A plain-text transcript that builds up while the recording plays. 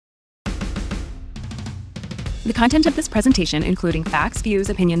The content of this presentation, including facts,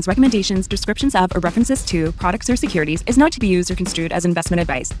 views, opinions, recommendations, descriptions of, or references to products or securities, is not to be used or construed as investment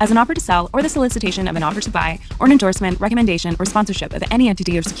advice, as an offer to sell, or the solicitation of an offer to buy, or an endorsement, recommendation, or sponsorship of any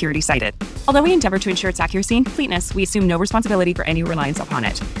entity or security cited. Although we endeavor to ensure its accuracy and completeness, we assume no responsibility for any reliance upon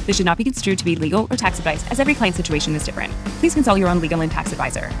it. This should not be construed to be legal or tax advice, as every client situation is different. Please consult your own legal and tax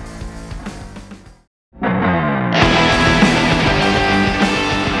advisor.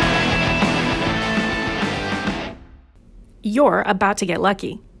 You're about to get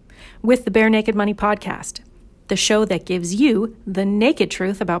lucky with the Bare Naked Money Podcast, the show that gives you the naked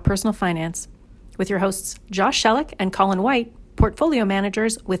truth about personal finance, with your hosts Josh Shellick and Colin White, portfolio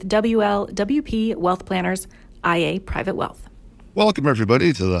managers with WLWP Wealth Planners, IA Private Wealth. Welcome,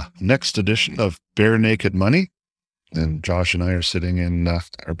 everybody, to the next edition of Bare Naked Money. And Josh and I are sitting in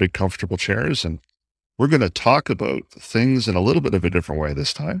our big comfortable chairs, and we're going to talk about things in a little bit of a different way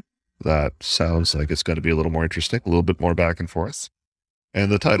this time. That sounds like it's going to be a little more interesting, a little bit more back and forth.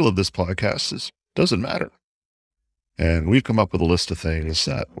 And the title of this podcast is Doesn't Matter. And we've come up with a list of things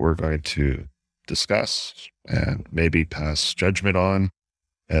that we're going to discuss and maybe pass judgment on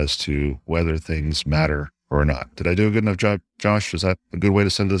as to whether things matter or not. Did I do a good enough job, Josh? Is that a good way to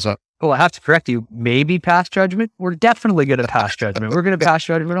send this up? Well, I have to correct you. Maybe pass judgment. We're definitely going to pass judgment. We're going to pass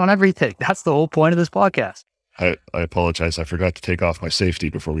judgment on everything. That's the whole point of this podcast. I apologize. I forgot to take off my safety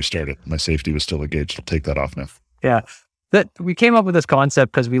before we started. My safety was still engaged. I'll take that off now. Yeah. We came up with this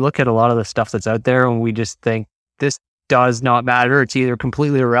concept because we look at a lot of the stuff that's out there and we just think this does not matter. It's either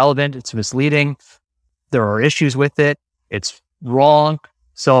completely irrelevant, it's misleading, there are issues with it, it's wrong.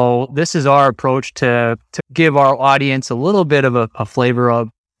 So this is our approach to give our audience a little bit of a flavor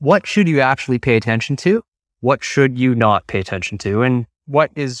of what should you actually pay attention to, what should you not pay attention to, and what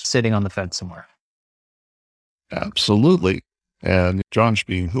is sitting on the fence somewhere. Absolutely. And Josh,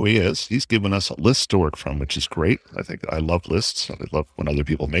 being who he is, he's given us a list to work from, which is great. I love lists. I love when other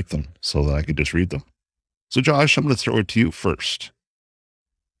people make them so that I can just read them. So Josh, I'm going to throw it to you first.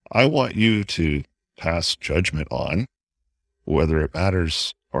 I want you to pass judgment on whether it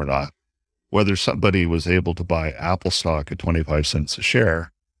matters or not, whether somebody was able to buy Apple stock at 25 cents a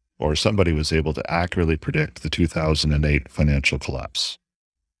share, or somebody was able to accurately predict the 2008 financial collapse.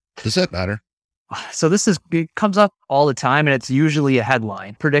 Does that matter? So it comes up all the time, and it's usually a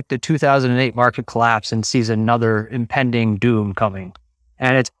headline. Predict a 2008 market collapse and sees another impending doom coming.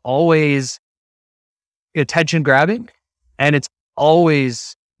 And it's always attention grabbing, and it's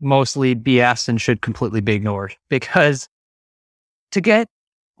always mostly BS and should completely be ignored. Because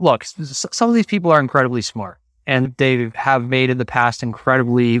some of these people are incredibly smart, and they have made in the past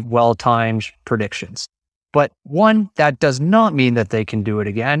incredibly well-timed predictions. But one, that does not mean that they can do it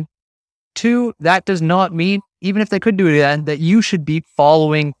again. Two, that does not mean, even if they could do it again, that you should be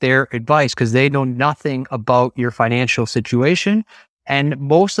following their advice because they know nothing about your financial situation. And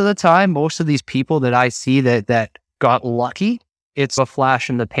most of the time, most of these people that I see that got lucky, it's a flash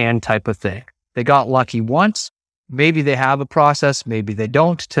in the pan type of thing. They got lucky once. Maybe they have a process, maybe they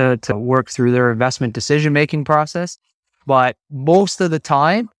don't to work through their investment decision-making process. But most of the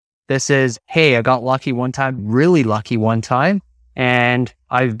time, this is, hey, I got lucky one time, really lucky one time. And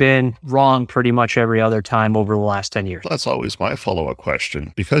I've been wrong pretty much every other time over the last 10 years. That's always my follow-up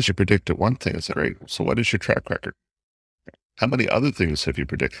question. Because you predicted one thing, it's great. So what is your track record? How many other things have you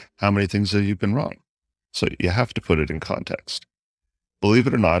predicted? How many things have you been wrong? So you have to put it in context. Believe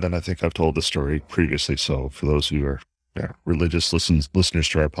it or not, and I think I've told the story previously, so for those who are religious listeners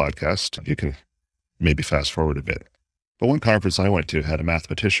to our podcast, you can maybe fast forward a bit. But one conference I went to had a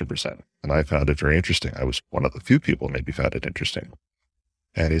mathematician present, and I found it very interesting. I was one of the few people maybe found it interesting.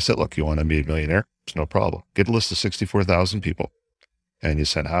 And he said, look, you want to be a millionaire? It's no problem. Get a list of 64,000 people, and you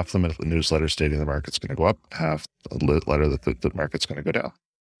send half of them a newsletter stating the market's going to go up, half a letter that the market's going to go down.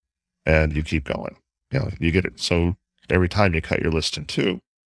 And you keep going. You get it. So every time you cut your list in two,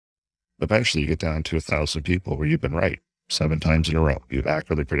 eventually you get down to 1,000 people where you've been right 7 times in a row. You've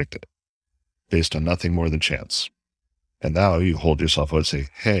accurately predicted based on nothing more than chance. And now you hold yourself out and say,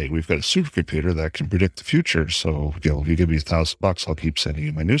 hey, we've got a supercomputer that can predict the future. So, if you give me $1,000, I'll keep sending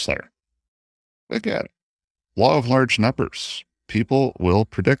you my newsletter. Again, law of large numbers. People will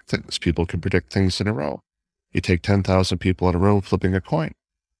predict things. People can predict things in a row. You take 10,000 people in a row flipping a coin.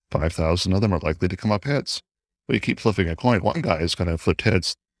 5,000 of them are likely to come up heads. But you keep flipping a coin. One guy is going to flip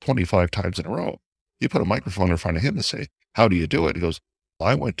heads 25 times in a row. You put a microphone in front of him and say, how do you do it? He goes,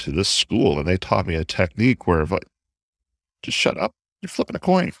 I went to this school and they taught me a technique where if I just shut up, you're flipping a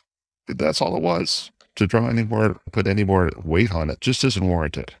coin. That's all it was. To put any more weight on it just isn't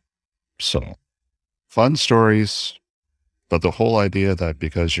warranted. So, fun stories, But the whole idea that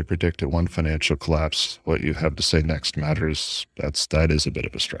because you predicted one financial collapse, what you have to say next matters, that is a bit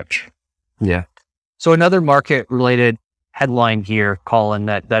of a stretch. Yeah. So another market related headline here, Colin,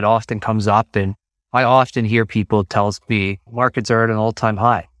 that often comes up, and I often hear people tell me markets are at an all-time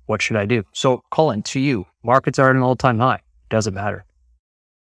high. What should I do? So Colin, to you, markets are at an all-time high. Doesn't matter.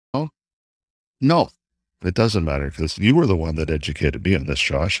 No, it doesn't matter, because you were the one that educated me on this,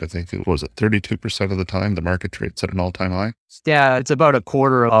 Josh. I think it was 32% of the time the market trades at an all-time high. Yeah, it's about a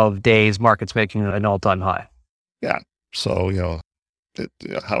quarter of days markets making an all-time high. Yeah. So,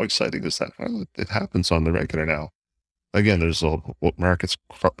 how exciting is that? Well, it happens on the regular now. Again, markets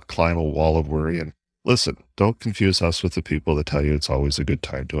climb a wall of worry. And listen, don't confuse us with the people that tell you it's always a good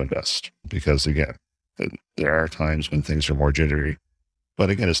time to invest. Because again, there are times when things are more jittery. But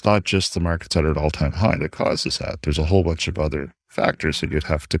again, it's not just the markets at an all-time high that causes that. There's a whole bunch of other factors that you'd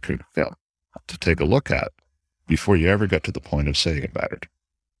have to take a look at before you ever get to the point of saying it mattered.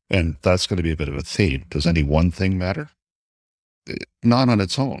 And that's going to be a bit of a theme. Does any one thing matter? Not on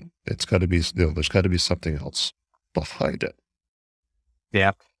its own. It's got to be, there's got to be something else behind it.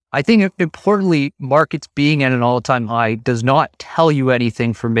 Yeah. I think importantly, markets being at an all-time high does not tell you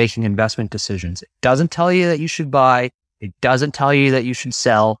anything for making investment decisions. It doesn't tell you that you should buy. It doesn't tell you that you should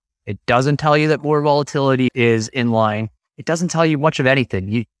sell. It doesn't tell you that more volatility is in line. It doesn't tell you much of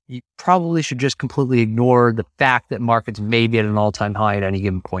anything. You probably should just completely ignore the fact that markets may be at an all-time high at any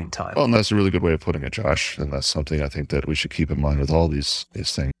given point in time. Well, and that's a really good way of putting it, Josh. And that's something I think that we should keep in mind with all these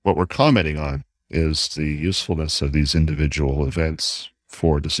things. What we're commenting on is the usefulness of these individual events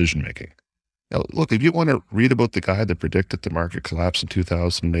for decision-making. Now, look, if you want to read about the guy that predicted the market collapse in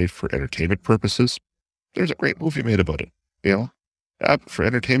 2008 for entertainment purposes, there's a great movie made about it. For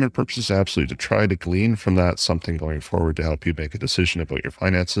entertainment purposes, absolutely. To try to glean from that something going forward to help you make a decision about your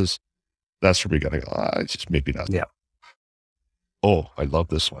finances, that's where we got to go. Just maybe not. Yeah. Oh, I love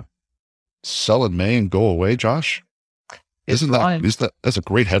this one. Sell in May and go away, Josh? That's a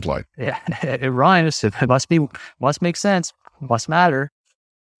great headline. Yeah, it rhymes. It must make sense. Must matter.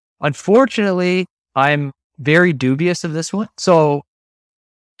 Unfortunately, I'm very dubious of this one. So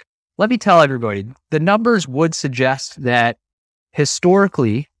let me tell everybody, the numbers would suggest that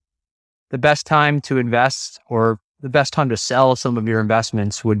historically, the best time to invest or the best time to sell some of your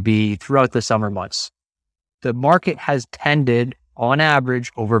investments would be throughout the summer months. The market has tended, on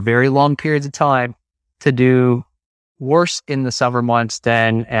average, over very long periods of time, to do worse in the summer months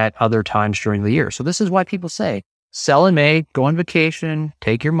than at other times during the year. So this is why people say, sell in May, go on vacation,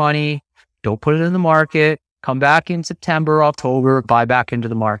 take your money, don't put it in the market, come back in September, October, buy back into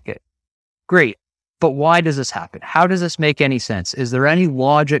the market. Great. But why does this happen? How does this make any sense? Is there any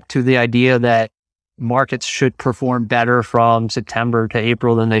logic to the idea that markets should perform better from September to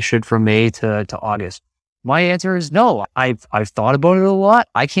April than they should from May to August? My answer is no. I've thought about it a lot.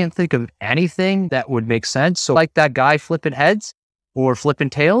 I can't think of anything that would make sense. So like that guy flipping heads or flipping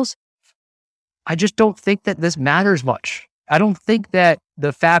tails, I just don't think that this matters much. I don't think that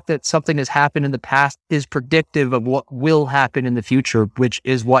the fact that something has happened in the past is predictive of what will happen in the future, which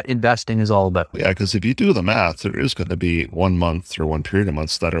is what investing is all about. Yeah, because if you do the math, there is going to be 1 month or one period of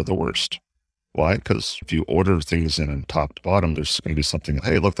months that are the worst. Why? Because if you order things in top to bottom, there's going to be something,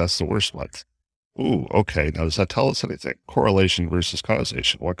 hey, look, that's the worst month. Ooh, okay. Now, does that tell us anything? Correlation versus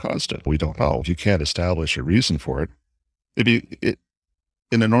causation. What caused it? We don't know. If you can't establish a reason for it,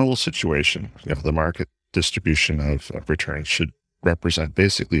 in a normal situation, the market distribution of returns should represent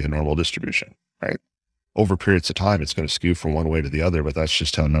basically a normal distribution, right? Over periods of time, it's going to skew from one way to the other, but that's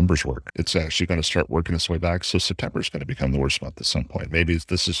just how numbers work. It's actually going to start working its way back. So September is going to become the worst month at some point. Maybe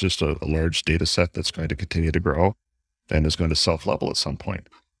this is just a large data set that's going to continue to grow and is going to self-level at some point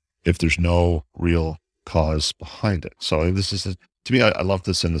if there's no real cause behind it. So this is, to me, I love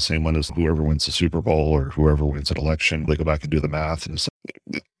this in the same one as whoever wins the Super Bowl or whoever wins an election. They go back and do the math, and it's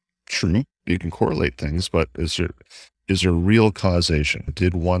true, you can correlate things, but is there real causation?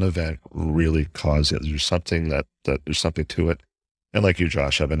 Did one event really cause it? Is there something that there's something to it? And like you,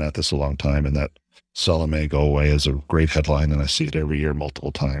 Josh, I've been at this a long time, and that sell may go away is a great headline, and I see it every year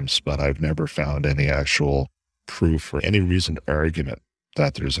multiple times, but I've never found any actual proof or any reasoned argument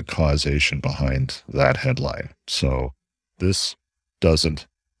that there's a causation behind that headline. So this doesn't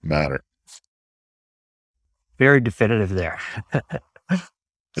matter. Very definitive there.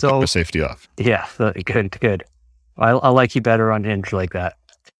 So took my safety off. Yeah, good. I like you better on Hinge like that.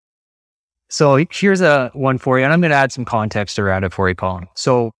 So here's a one for you, and I'm going to add some context around it for you, Colin.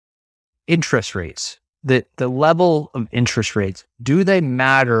 So interest rates, the level of interest rates, do they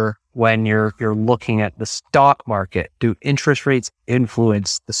matter when you're looking at the stock market? Do interest rates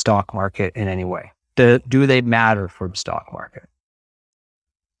influence the stock market in any way? Do they matter for the stock market?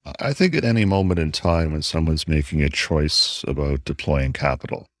 I think at any moment in time when someone's making a choice about deploying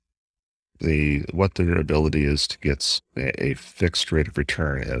capital, what their ability is to get a fixed rate of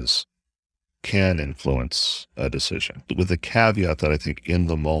return can influence a decision. With the caveat that I think in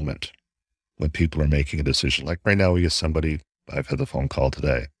the moment when people are making a decision, like right now we get somebody, I've had the phone call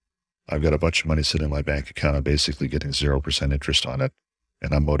today. I've got a bunch of money sitting in my bank account. I'm basically getting 0% interest on it,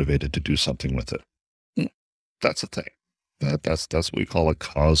 and I'm motivated to do something with it. That's a thing. That's what we call a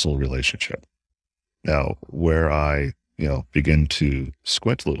causal relationship. Now, where I begin to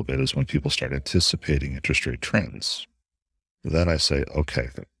squint a little bit is when people start anticipating interest rate trends. Then I say, okay,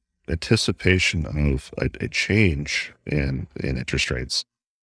 the anticipation of a change in interest rates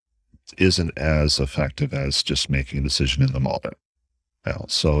isn't as effective as just making a decision in the moment. Now,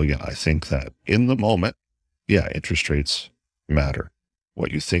 so I think that in the moment, interest rates matter.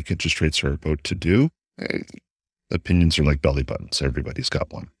 What you think interest rates are about to do, opinions are like belly buttons. Everybody's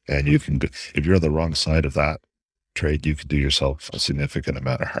got one. And you can, if you're on the wrong side of that trade, you could do yourself a significant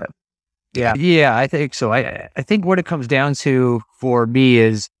amount of harm. Yeah, I think so. I think what it comes down to for me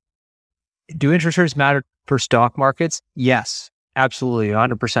is, do interest rates matter for stock markets? Yes, absolutely.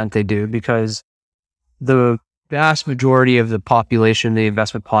 100% they do, because the vast majority of the population, the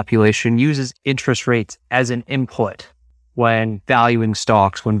investment population, uses interest rates as an input when valuing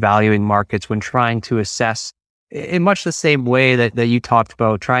stocks, when valuing markets, when trying to assess, in much the same way that you talked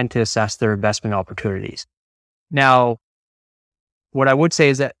about, trying to assess their investment opportunities. Now, what I would say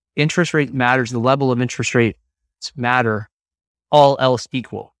is that interest rate matters, the level of interest rates matter, all else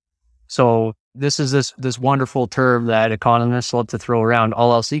equal. So this is this wonderful term that economists love to throw around,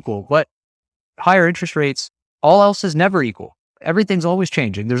 all else equal. But higher interest rates, all else is never equal. Everything's always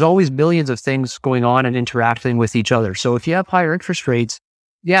changing. There's always millions of things going on and interacting with each other. So if you have higher interest rates,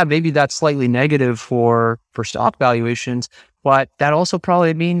 maybe that's slightly negative for stock valuations, but that also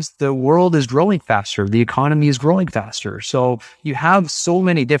probably means the world is growing faster. The economy is growing faster. So you have so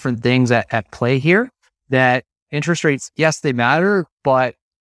many different things at play here that interest rates, yes, they matter, but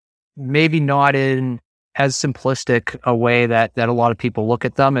maybe not in as simplistic a way that a lot of people look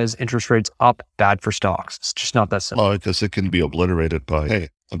at them as interest rates up, bad for stocks. It's just not that simple. Oh, because it can be obliterated by, hey,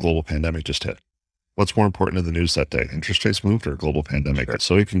 a global pandemic just hit. What's more important in the news that day? Interest rates moved or a global pandemic? Sure.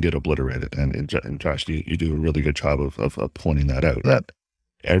 So it can get obliterated. And Josh, you do a really good job of pointing that out, that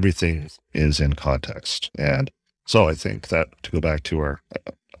everything is in context. And so I think that to go back to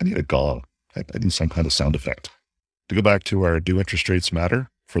I need a gong. I need some kind of sound effect. To go back to do interest rates matter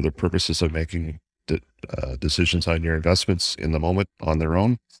for the purposes of making decisions on your investments in the moment on their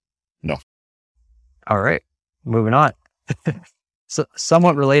own? No. All right, moving on. So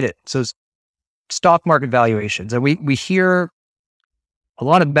somewhat related. So stock market valuations, and we hear a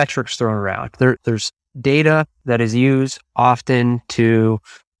lot of metrics thrown around. There's data that is used often to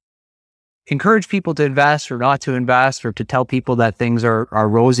encourage people to invest or not to invest, or to tell people that things are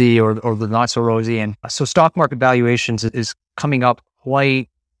rosy or they're not so rosy. And so stock market valuations is coming up quite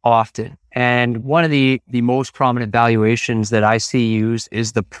often. And one of the most prominent valuations that I see used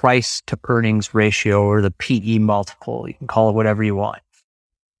is the price to earnings ratio, or the PE multiple. You can call it whatever you want.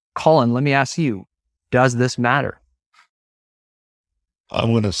 Colin, let me ask you, does this matter?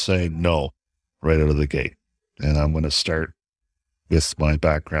 I'm going to say no right out of the gate. And I'm going to start with my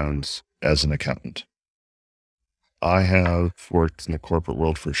background as an accountant. I have worked in the corporate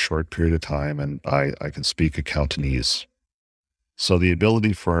world for a short period of time, and I can speak Accountanese. So the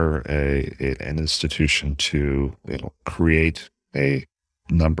ability for an institution to create a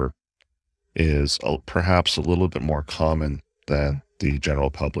number is perhaps a little bit more common than the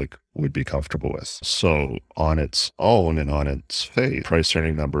general public would be comfortable with. So on its own and on its face, price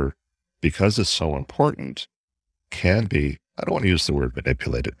earning number, because it's so important, can be, I don't want to use the word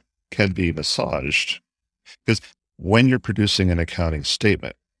manipulated, can be massaged. Because when you're producing an accounting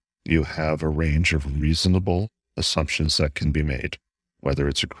statement, you have a range of reasonable assumptions that can be made, whether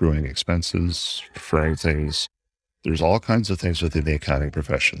it's accruing expenses, deferring things. There's all kinds of things within the accounting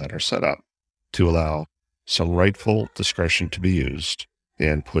profession that are set up to allow some rightful discretion to be used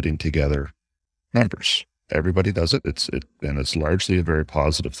in putting together numbers. Everybody does it. And it's largely a very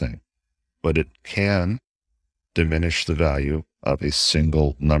positive thing, but it can diminish the value of a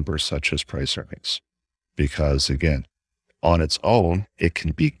single number such as price earnings, because again, on its own, it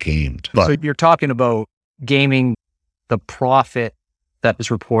can be gamed. So you're talking about gaming the profit that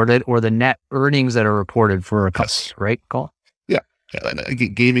is reported, or the net earnings that are reported for a company, yes. Right, Colin? Yeah.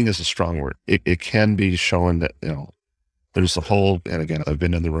 Gaming is a strong word. It can be shown that, There's the whole, and again, I've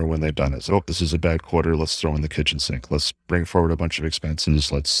been in the room when they've done it. So, this is a bad quarter. Let's throw in the kitchen sink. Let's bring forward a bunch of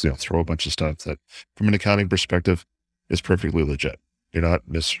expenses. Let's throw a bunch of stuff that, from an accounting perspective, is perfectly legit. You're not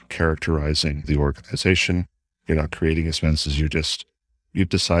mischaracterizing the organization. You're not creating expenses. You've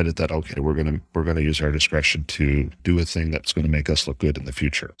decided that, okay, we're gonna use our discretion to do a thing that's going to make us look good in the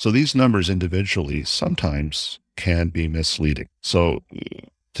future. So these numbers individually sometimes can be misleading. So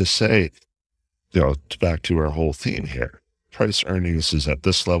to say, back to our whole theme here, price earnings is at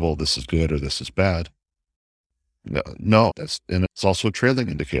this level, this is good or this is bad. No, and it's also a trailing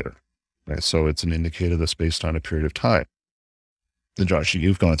indicator, right? So it's an indicator that's based on a period of time. And Josh,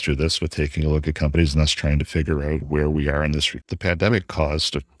 you've gone through this with taking a look at companies and us trying to figure out where we are in this. The pandemic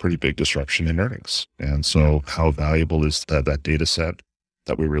caused a pretty big disruption in earnings. And so how valuable is that data set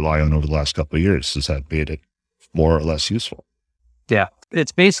that we rely on over the last couple of years? Has that made it more or less useful? Yeah.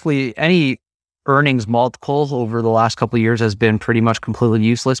 It's basically any earnings multiple over the last couple of years has been pretty much completely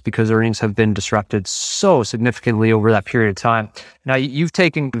useless because earnings have been disrupted so significantly over that period of time. Now, you've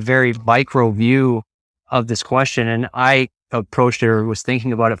taken a very micro view of this question, and I approached it or was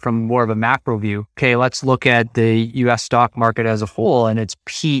thinking about it from more of a macro view. Okay, let's look at the US stock market as a whole and its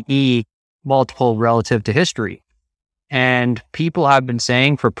PE multiple relative to history. And people have been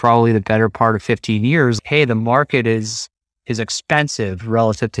saying for probably the better part of 15 years, hey, the market is expensive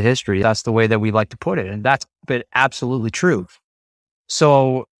relative to history. That's the way that we like to put it. And that's been absolutely true.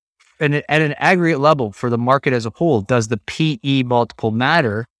 So at an aggregate level for the market as a whole, does the PE multiple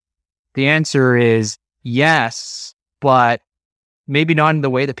matter? The answer is yes, but maybe not in the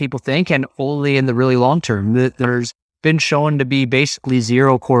way that people think and only in the really long term. There's been shown to be basically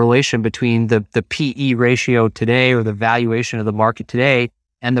zero correlation between the PE ratio today or the valuation of the market today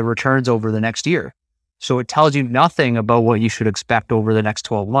and the returns over the next year. So it tells you nothing about what you should expect over the next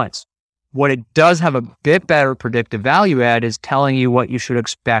 12 months. What it does have a bit better predictive value at is telling you what you should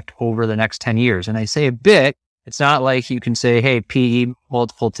expect over the next 10 years. And I say a bit, it's not like you can say, hey, PE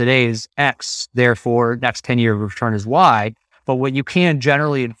multiple today is X, therefore next 10-year return is Y. But what you can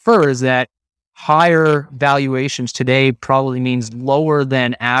generally infer is that higher valuations today probably means lower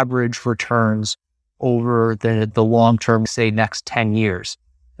than average returns over the long term, say next 10 years.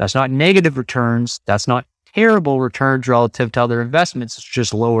 That's not negative returns. That's not terrible returns relative to other investments. It's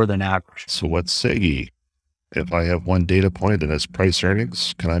just lower than average. So what's say if I have one data point and it's price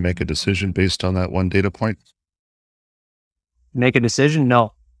earnings, can I make a decision based on that one data point? Make a decision?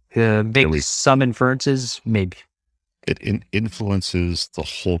 No. Make some inferences? Maybe. It influences the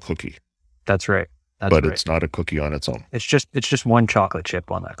whole cookie. That's right. But it's not a cookie on its own. It's just one chocolate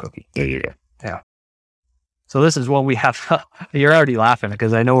chip on that cookie. There you go. Yeah. So this is what we have. You're already laughing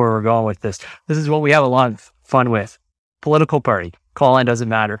because I know where we're going with this. This is what we have a lot of fun with. Political party. Call-in doesn't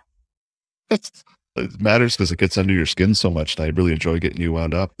matter. It matters because it gets under your skin so much, and I really enjoy getting you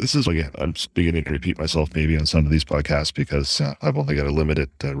wound up. This is, again, I'm beginning to repeat myself maybe on some of these podcasts because I've only got a limited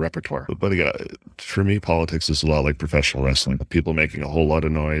repertoire. But again, for me, politics is a lot like professional wrestling. People making a whole lot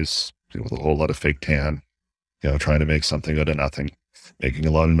of noise with a whole lot of fake tan, trying to make something out of nothing, making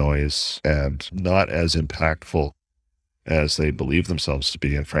a lot of noise, and not as impactful as they believe themselves to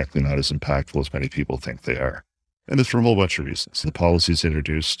be, and frankly, not as impactful as many people think they are. And it's for a whole bunch of reasons. The policies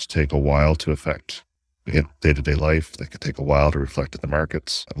introduced take a while to affect in day-to-day life. They can take a while to reflect in the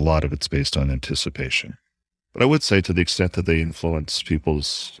markets. A lot of it's based on anticipation. But I would say to the extent that they influence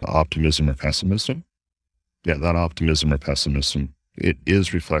people's optimism or pessimism, that optimism or pessimism, it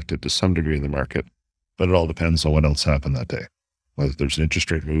is reflected to some degree in the market, but it all depends on what else happened that day. Whether there's an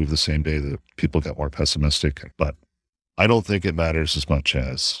interest rate move the same day that people got more pessimistic. But I don't think it matters as much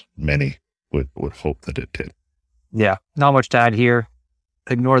as many would hope that it did. Yeah, not much to add here.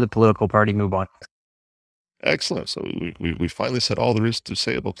 Ignore the political party, move on. Excellent. So we finally said all there is to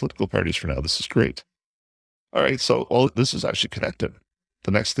say about political parties for now. This is great. All right. So this is actually connected.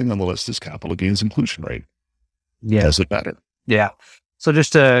 The next thing on the list is capital gains inclusion rate. Yeah. Does it matter? Yeah. So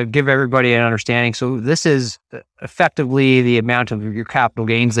just to give everybody an understanding, so this is effectively the amount of your capital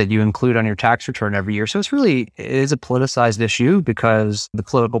gains that you include on your tax return every year. So it is a politicized issue because the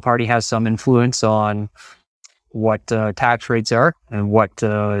political party has some influence on what tax rates are and what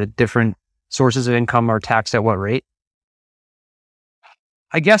different sources of income are taxed at what rate.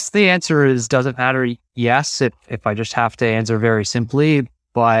 I guess the answer is, does it matter? Yes, if I just have to answer very simply,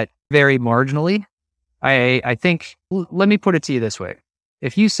 but very marginally. I think, let me put it to you this way.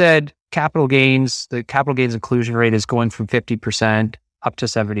 If you said the capital gains inclusion rate is going from 50% up to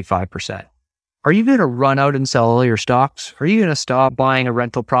 75%, are you going to run out and sell all your stocks? Are you going to stop buying a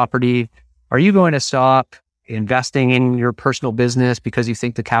rental property? Are you going to stop investing in your personal business because you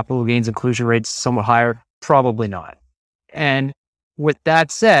think the capital gains inclusion rate is somewhat higher? Probably not. And with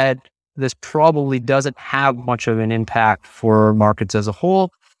that said, this probably doesn't have much of an impact for markets as a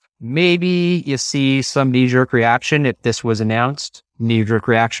whole. Maybe you see some knee-jerk reaction if this was announced, knee-jerk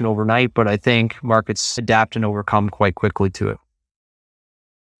reaction overnight, but I think markets adapt and overcome quite quickly to it.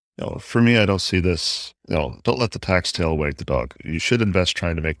 For me, I don't see this, don't let the tax tail wag the dog. You should invest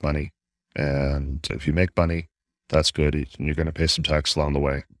trying to make money. And if you make money, that's good. And you're going to pay some tax along the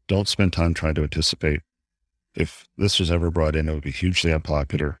way. Don't spend time trying to anticipate. If this was ever brought in, it would be hugely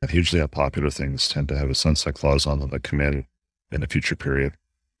unpopular. And hugely unpopular things tend to have a sunset clause on them that come in a future period.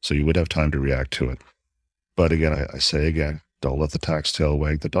 So you would have time to react to it. But again, I say again, don't let the tax tail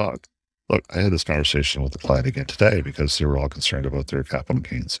wag the dog. Look, I had this conversation with a client again today because they were all concerned about their capital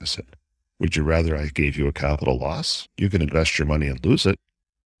gains. I said, would you rather I gave you a capital loss? You can invest your money and lose it.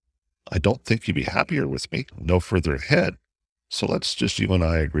 I don't think you'd be happier with me. No further ahead. So let's just, you and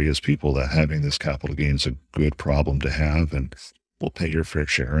I agree as people that having this capital gain is a good problem to have, and we'll pay your fair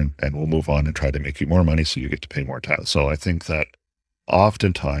share and we'll move on and try to make you more money so you get to pay more tax. So I think that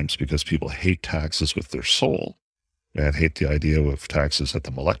oftentimes, because people hate taxes with their soul and hate the idea of taxes at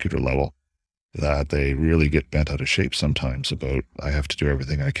the molecular level, that they really get bent out of shape sometimes about, I have to do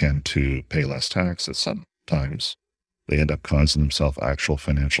everything I can to pay less tax. And sometimes they end up causing themselves actual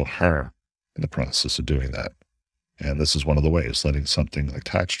financial harm in the process of doing that. And this is one of the ways, letting something like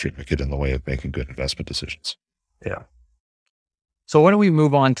tax treatment get in the way of making good investment decisions. Yeah. So why don't we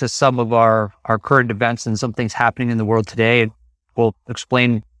move on to some of our current events and some things happening in the world today, and we'll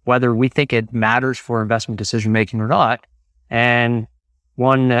explain whether we think it matters for investment decision-making or not. And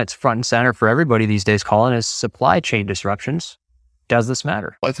one that's front and center for everybody these days, Colin, is supply chain disruptions. Does this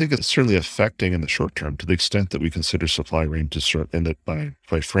matter? I think it's certainly affecting in the short term to the extent that we consider supply chain disruption, and that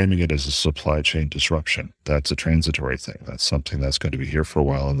by framing it as a supply chain disruption, that's a transitory thing. That's something that's going to be here for a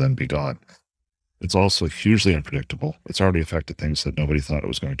while and then be gone. It's also hugely unpredictable. It's already affected things that nobody thought it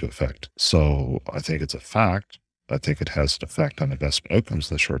was going to affect. So I think it's a fact. I think it has an effect on investment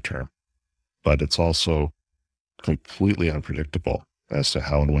outcomes in the short term, but it's also completely unpredictable as to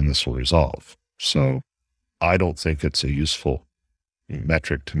how and when this will resolve. So I don't think it's a useful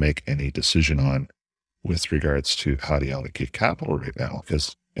metric to make any decision on with regards to how to allocate capital right now.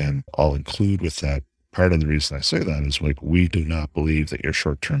 And I'll include with that, part of the reason I say that is we do not believe that your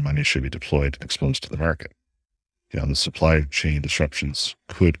short-term money should be deployed and exposed to the market. The supply chain disruptions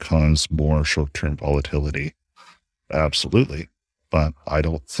could cause more short-term volatility. Absolutely. But I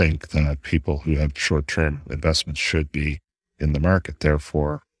don't think that people who have short-term investments should be in the market.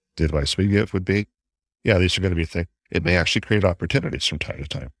 Therefore, the advice we give would be, these are going to be things. It may actually create opportunities from time to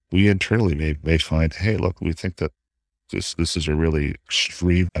time. We internally may find, hey, look, we think that this is a really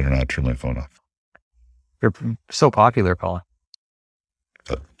extreme. I don't know how to turn my phone off. You're so popular, Colin.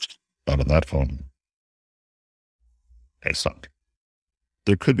 Not on that phone. It's not.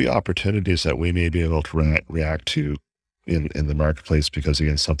 There could be opportunities that we may be able to react to in the marketplace because,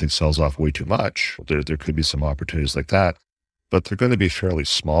 again, something sells off way too much. There could be some opportunities like that, but they're going to be fairly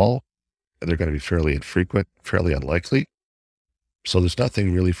small. And they're going to be fairly infrequent, fairly unlikely. So there's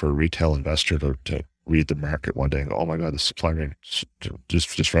nothing really for a retail investor to read the market one day and go, oh my God, the supply chain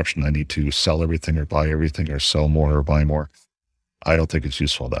disruption. I need to sell everything or buy everything or sell more or buy more. I don't think it's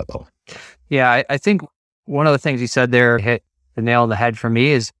useful that though. Yeah, I think one of the things you said there hit the nail on the head for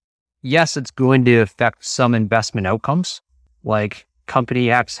me is, yes, it's going to affect some investment outcomes. Like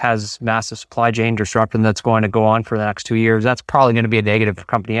company X has massive supply chain disruption that's going to go on for the next 2 years. That's probably going to be a negative for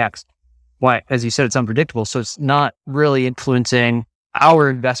company X. Why? As you said, it's unpredictable. So it's not really influencing our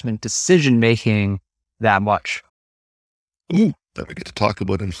investment decision-making that much. Ooh, then we get to talk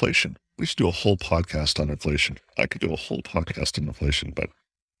about inflation. We should do a whole podcast on inflation. I could do a whole podcast on inflation, but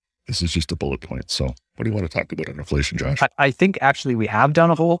this is just a bullet point. So what do you want to talk about on inflation, Josh? I think actually we have done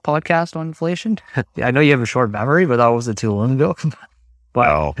a whole podcast on inflation. I know you have a short memory, but that wasn't too long ago. But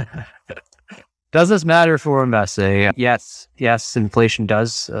wow. Does this matter for investing? Yes, inflation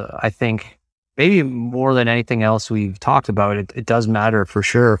does. I think maybe more than anything else we've talked about, it does matter for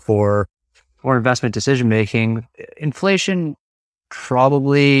sure for investment decision-making. Inflation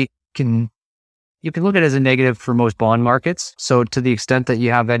probably you can look at it as a negative for most bond markets. So to the extent that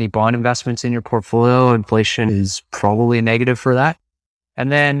you have any bond investments in your portfolio, inflation is probably a negative for that. And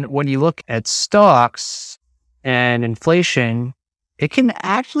then when you look at stocks and inflation, it can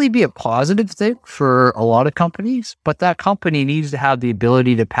actually be a positive thing for a lot of companies, but that company needs to have the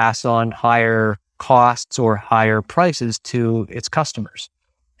ability to pass on higher costs or higher prices to its customers.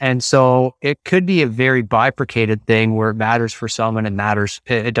 And so it could be a very bifurcated thing where it matters for some and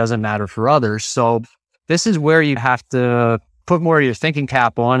it doesn't matter for others. So this is where you have to put more of your thinking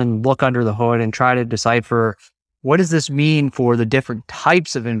cap on and look under the hood and try to decipher what does this mean for the different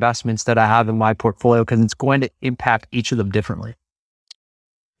types of investments that I have in my portfolio? Because it's going to impact each of them differently.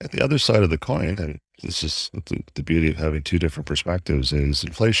 At the other side of the coin, and this is the beauty of having two different perspectives, is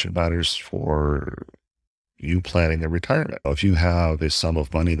inflation matters for you planning a retirement. If you have a sum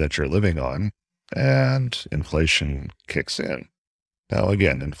of money that you're living on and inflation kicks in. Now,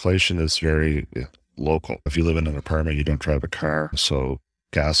 again, inflation is very local. If you live in an apartment, you don't drive a car. So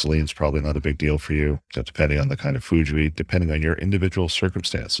gasoline's probably not a big deal for you. So depending on the kind of food you eat, depending on your individual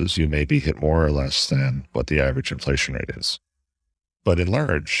circumstances, you may be hit more or less than what the average inflation rate is. But in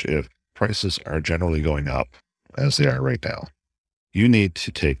large, if prices are generally going up, as they are right now, you need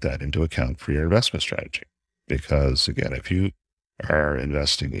to take that into account for your investment strategy. Because again, if you are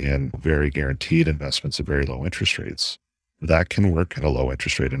investing in very guaranteed investments at very low interest rates, that can work in a low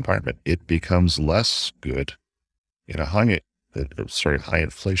interest rate environment. It becomes less good in a high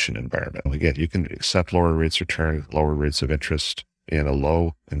inflation environment. Again, you can accept lower rates of return, lower rates of interest in a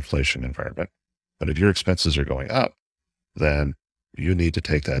low inflation environment. But if your expenses are going up, then you need to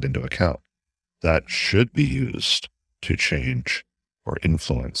take that into account. That should be used to change or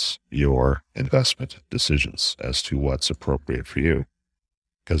influence your investment decisions as to what's appropriate for you.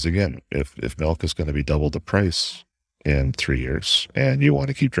 Because again, if milk is going to be double the price in 3 years and you want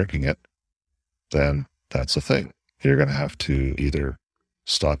to keep drinking it, then that's a thing. You're going to have to either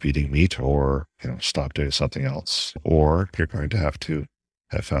stop eating meat or, stop doing something else, or you're going to have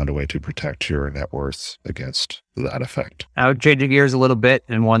found a way to protect your net worth against that effect. Now, changing gears a little bit,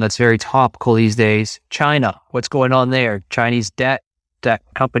 and one that's very topical these days, China. What's going on there? Chinese debt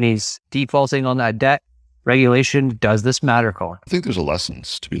companies defaulting on that debt. Regulation, does this matter, Colin? I think there's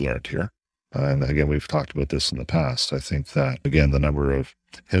lessons to be learned here. And again, we've talked about this in the past. I think that, again, it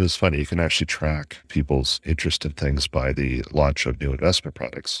is funny, you can actually track people's interest in things by the launch of new investment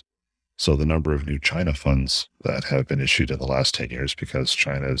products. So the number of new China funds that have been issued in the last 10 years, because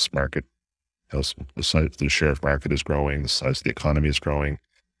China's market, the share of market is growing, the size of the economy is growing,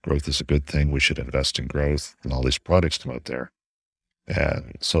 growth is a good thing, we should invest in growth, and all these products come out there.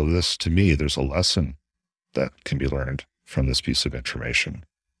 And so this, to me, there's a lesson that can be learned from this piece of information.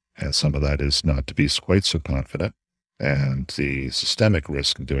 And some of that is not to be quite so confident. And the systemic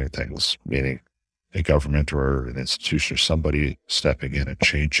risk in doing things, meaning a government or an institution or somebody stepping in and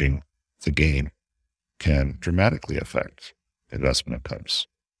changing the game, can dramatically affect investment outcomes.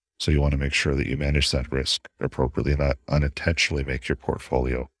 So you want to make sure that you manage that risk appropriately, not unintentionally make your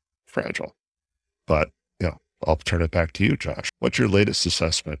portfolio fragile. But, I'll turn it back to you, Josh. What's your latest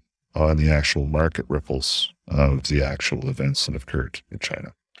assessment on the actual market ripples of the actual events that have occurred in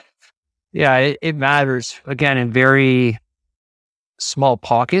China? Yeah, it matters. Again, in very small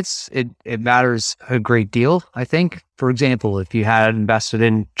pockets, it matters a great deal, I think. For example, if you had invested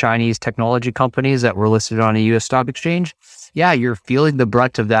in Chinese technology companies that were listed on a US stock exchange, yeah, you're feeling the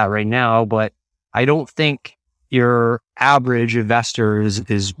brunt of that right now, but I don't think your average investor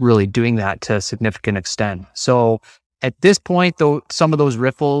is really doing that to a significant extent. So at this point, though, some of those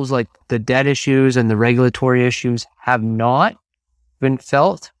ripples, like the debt issues and the regulatory issues, have not been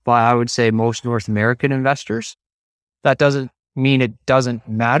felt by, I would say, most North American investors. That doesn't mean it doesn't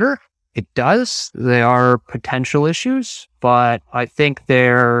matter. It does. They are potential issues, but I think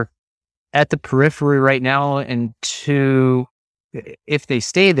they're at the periphery right now. And if they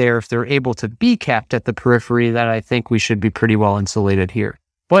stay there, if they're able to be kept at the periphery, then I think we should be pretty well insulated here.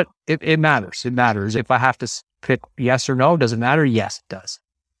 But it matters. It matters. If I have to pick yes or no, does it matter? Yes, it does.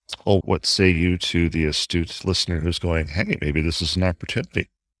 Well, what say you to the astute listener who's going, hey, maybe this is an opportunity?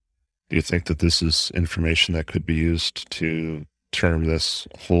 Do you think that this is information that could be used to term this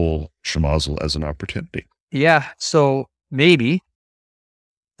whole schmozzle as an opportunity? Yeah, so maybe.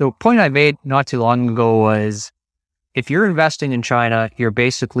 The point I made not too long ago was, if you're investing in China, you're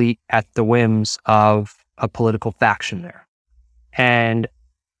basically at the whims of a political faction there. And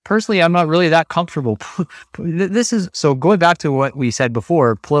personally, I'm not really that comfortable. So going back to what we said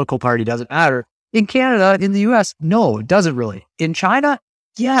before, political party doesn't matter. In Canada, in the US, no, it doesn't really. In China,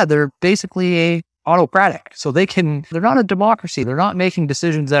 yeah, they're basically a autocratic. So they're not a democracy. They're not making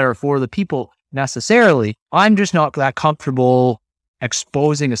decisions that are for the people necessarily. I'm just not that comfortable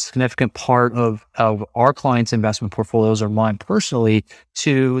exposing a significant part of our clients' investment portfolios or mine personally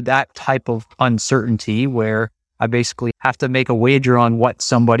to that type of uncertainty where I basically have to make a wager on what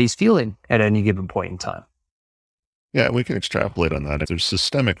somebody's feeling at any given point in time. Yeah, we can extrapolate on that. If there's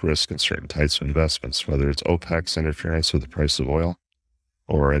systemic risk in certain types of investments, whether it's OPEC's interference with the price of oil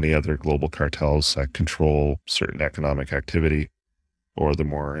or any other global cartels that control certain economic activity, or the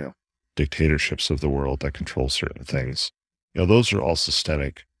more dictatorships of the world that control certain things. Those are all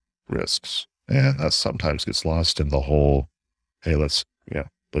systemic risks. And that sometimes gets lost in the whole, hey, let's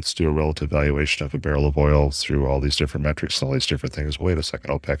do a relative valuation of a barrel of oil through all these different metrics, all these different things. Wait a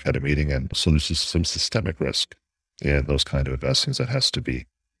second, OPEC had a meeting. And so there's just some systemic risk in those kind of investings that has to be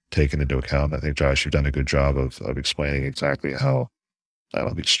taken into account. I think, Josh, you've done a good job of explaining exactly how, I don't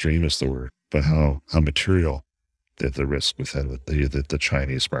know if extreme is the word, but how material the risk within the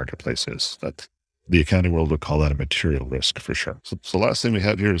Chinese marketplace is. That the accounting world would call that a material risk for sure. So the last thing we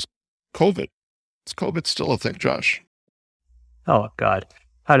have here is COVID. Is COVID still a thing, Josh? Oh, God.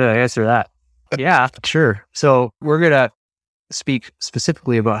 How do I answer that? Yeah, sure. So we're going to speak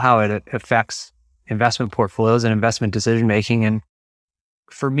specifically about how it affects investment portfolios and investment decision-making. And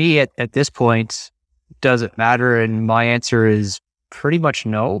for me at this point, does it matter? And my answer is pretty much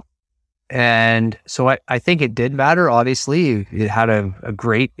no. And so I think it did matter. Obviously, it had a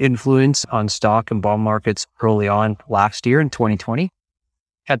great influence on stock and bond markets early on last year in 2020.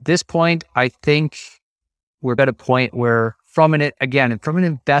 At this point, I think we're at a point where from an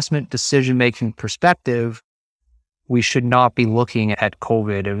investment decision-making perspective, we should not be looking at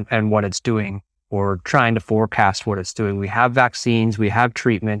COVID and what it's doing or trying to forecast what it's doing. We have vaccines, we have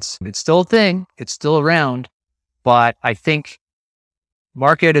treatments. It's still a thing. It's still around. But I think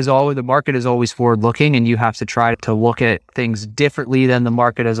the market is always forward-looking, and you have to try to look at things differently than the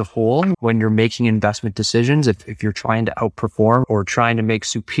market as a whole when you're making investment decisions. If you're trying to outperform or trying to make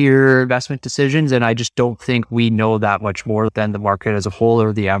superior investment decisions, and I just don't think we know that much more than the market as a whole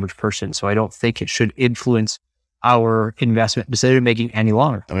or the average person. So I don't think it should influence our investment decision-making any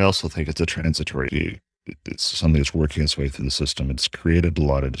longer. And I also think it's a transitory view. It's something that's working its way through the system. It's created a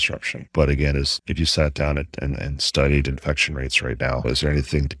lot of disruption. But again, if you sat down and studied infection rates right now, is there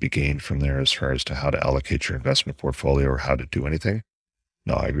anything to be gained from there as far as to how to allocate your investment portfolio or how to do anything?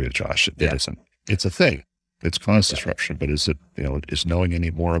 No, I agree with Josh. It isn't. It's a thing. It's caused disruption, but is knowing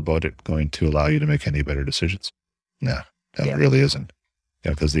any more about it going to allow you to make any better decisions? No, it really isn't.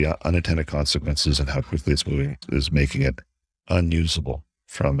 Because the unintended consequences and how quickly it's moving is making it unusable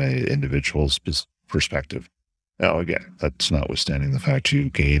from an individual's perspective. Now, again, that's notwithstanding the fact you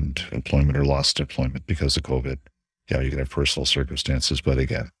gained employment or lost employment because of COVID. You can have personal circumstances, but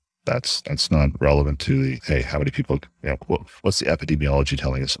again, that's not relevant to the, hey, how many people, what's the epidemiology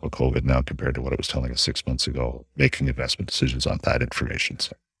telling us about COVID now compared to what it was telling us 6 months ago, making investment decisions on that information.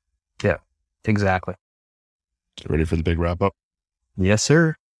 So. Yeah, exactly. So ready for the big wrap up? Yes,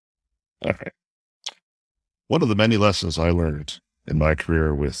 sir. All right. One of the many lessons I learned in my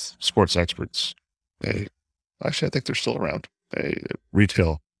career with sports experts, actually, I think they're still around, a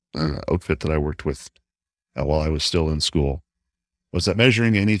retail outfit that I worked with while I was still in school, was that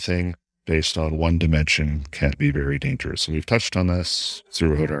measuring anything based on one dimension can be very dangerous. And we've touched on this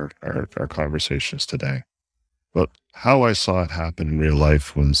throughout our conversations today. But how I saw it happen in real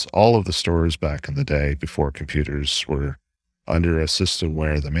life was all of the stores back in the day before computers were under a system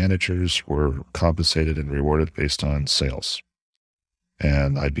where the managers were compensated and rewarded based on sales.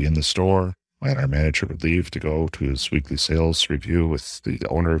 And I'd be in the store, and our manager would leave to go to his weekly sales review with the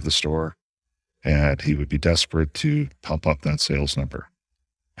owner of the store, and he would be desperate to pump up that sales number.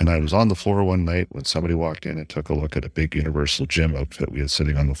 And I was on the floor one night when somebody walked in and took a look at a big Universal Gym outfit we had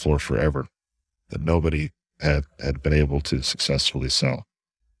sitting on the floor forever that nobody had been able to successfully sell.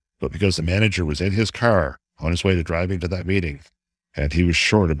 But because the manager was in his car on his way to driving to that meeting, and he was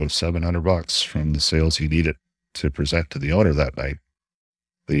short about $700 from the sales he needed to present to the owner that night,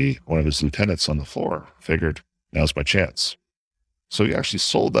 one of his lieutenants on the floor figured, now's my chance. So he actually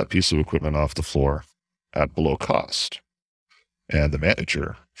sold that piece of equipment off the floor at below cost. And the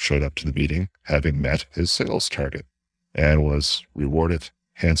manager showed up to the meeting having met his sales target and was rewarded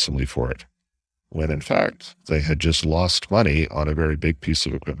handsomely for it, when in fact they had just lost money on a very big piece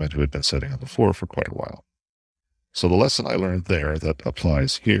of equipment who had been sitting on the floor for quite a while. So the lesson I learned there that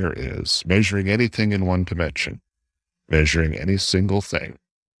applies here is measuring anything in one dimension, measuring any single thing,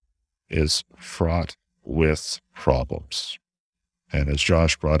 is fraught with problems. And as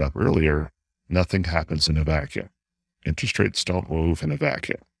Josh brought up earlier, nothing happens in a vacuum. Interest rates don't move in a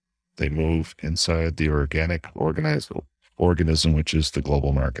vacuum. They move inside the organic organism, which is the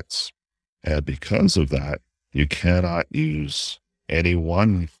global markets. And because of that, you cannot use any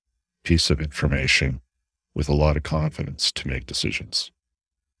one piece of information with a lot of confidence to make decisions.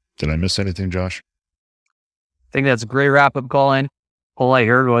 Did I miss anything, Josh? I think that's a great wrap-up, Colin. All I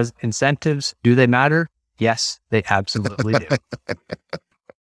heard was incentives. Do they matter? Yes, they absolutely do.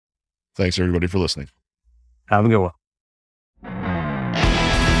 Thanks, everybody, for listening. Have a good one.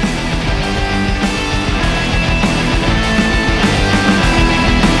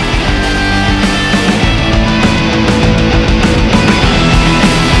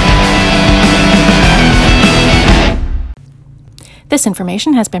 This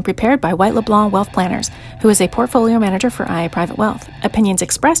information has been prepared by White LeBlanc Wealth Planners, who is a portfolio manager for IA Private Wealth. Opinions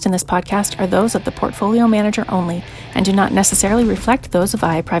expressed in this podcast are those of the portfolio manager only and do not necessarily reflect those of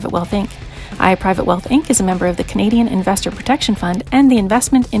IA Private Wealth Inc. IA Private Wealth Inc. is a member of the Canadian Investor Protection Fund and the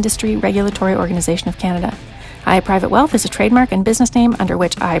Investment Industry Regulatory Organization of Canada. IA Private Wealth is a trademark and business name under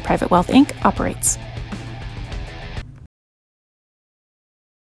which IA Private Wealth Inc. operates.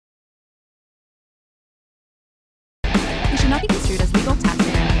 They should not be construed as legal, tax, or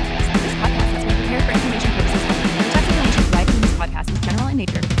accounting advice. This podcast has been prepared for information purposes only. The tax information provided in this podcast is general in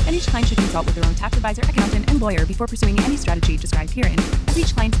nature, and each client should consult with their own tax advisor, accountant, and lawyer before pursuing any strategy described herein, as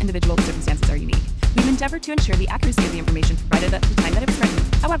each client's individual circumstances are unique. We've endeavored to ensure the accuracy of the information provided at the time that it was written.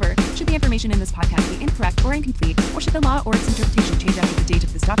 However, should the information in this podcast be incorrect or incomplete, or should the law or its interpretation change after the date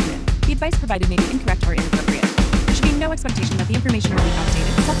of this document, the advice provided may be incorrect or inappropriate. There should be no expectation that the information or the